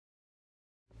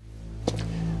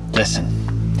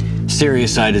Listen,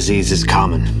 serious eye disease is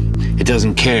common. It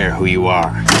doesn't care who you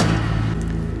are.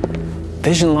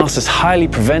 Vision loss is highly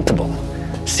preventable.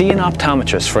 See an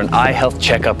optometrist for an eye health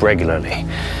checkup regularly.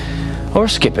 Or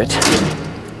skip it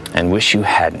and wish you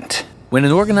hadn't. When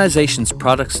an organization's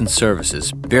products and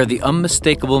services bear the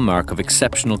unmistakable mark of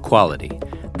exceptional quality,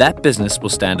 that business will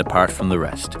stand apart from the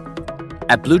rest.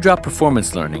 At Blue Drop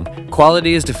Performance Learning,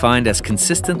 quality is defined as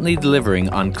consistently delivering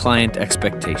on client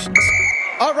expectations.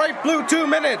 All right, Blue, 2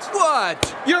 minutes.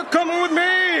 What? You're coming with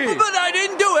me. But I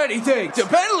didn't do anything. It's a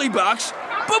penalty box.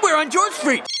 But we're on George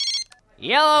Street.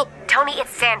 Yellow. Tony, it's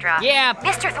Sandra. Yeah.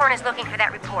 Mr. Thorne is looking for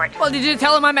that report. Well, did you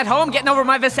tell him I'm at home getting over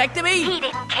my vasectomy? He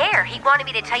didn't care. He wanted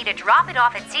me to tell you to drop it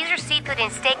off at Caesar's Seafood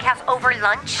and Steakhouse over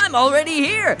lunch. I'm already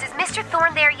here. Is Mr.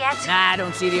 Thorne there yet? I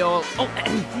don't see the old... Oh,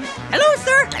 hello,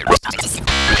 sir.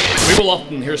 We will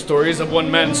often hear stories of one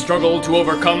man's struggle to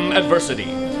overcome adversity,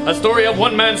 a story of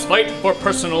one man's fight for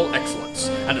personal excellence,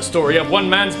 and a story of one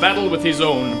man's battle with his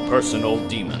own personal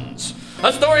demons.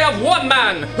 A story of one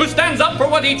man who stands up for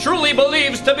what he truly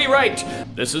believes to be right.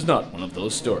 This is not one of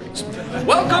those stories.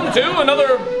 Welcome to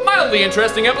another mildly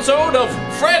interesting episode of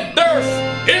Fred Durst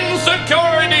in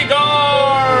Security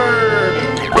Guard!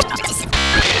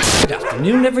 Good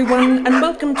afternoon, everyone, and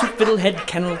welcome to Fiddlehead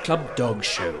Kennel Club Dog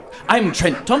Show. I'm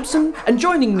Trent Thompson, and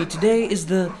joining me today is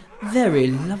the very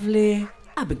lovely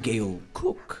Abigail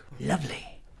Cook. Lovely.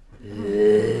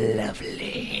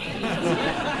 Lovely.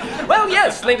 Well,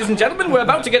 yes, ladies and gentlemen, we're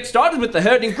about to get started with the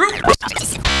herding group.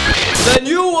 Then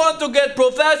you want to get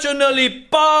professionally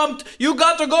pumped, you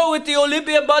got to go with the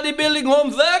Olympia Bodybuilding Home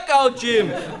Workout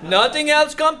Gym. Nothing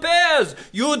else compares.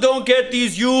 You don't get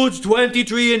these huge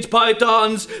 23-inch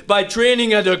pythons by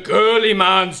training at a girly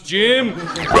man's gym.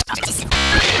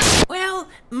 Well,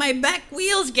 my back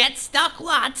wheels get stuck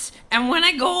lots, and when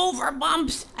I go over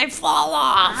bumps, I fall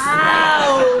off.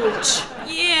 Ouch!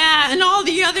 Yeah, and all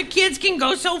the other kids can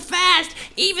go so fast,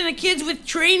 even the kids with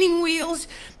training wheels.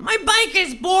 My bike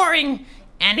is boring,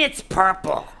 and it's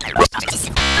purple.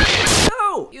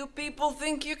 So, you people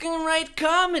think you can write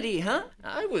comedy, huh?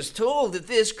 I was told that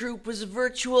this group was a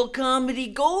virtual comedy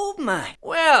goldmine.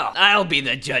 Well, I'll be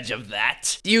the judge of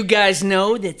that. Do you guys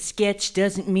know that sketch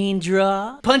doesn't mean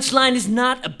draw? Punchline is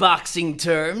not a boxing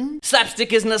term.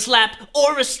 Slapstick isn't a slap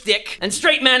or a stick. And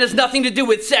straight man has nothing to do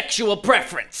with sexual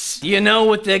preference. Do you know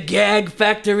what the gag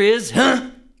factor is, huh?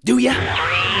 Do ya?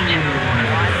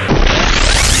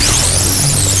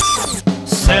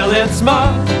 Sell it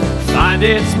smart, find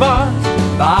it smart,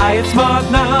 buy it smart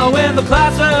now in the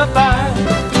classified.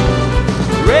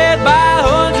 Read by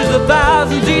hundreds of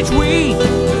thousands each week.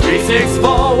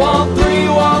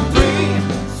 3641313.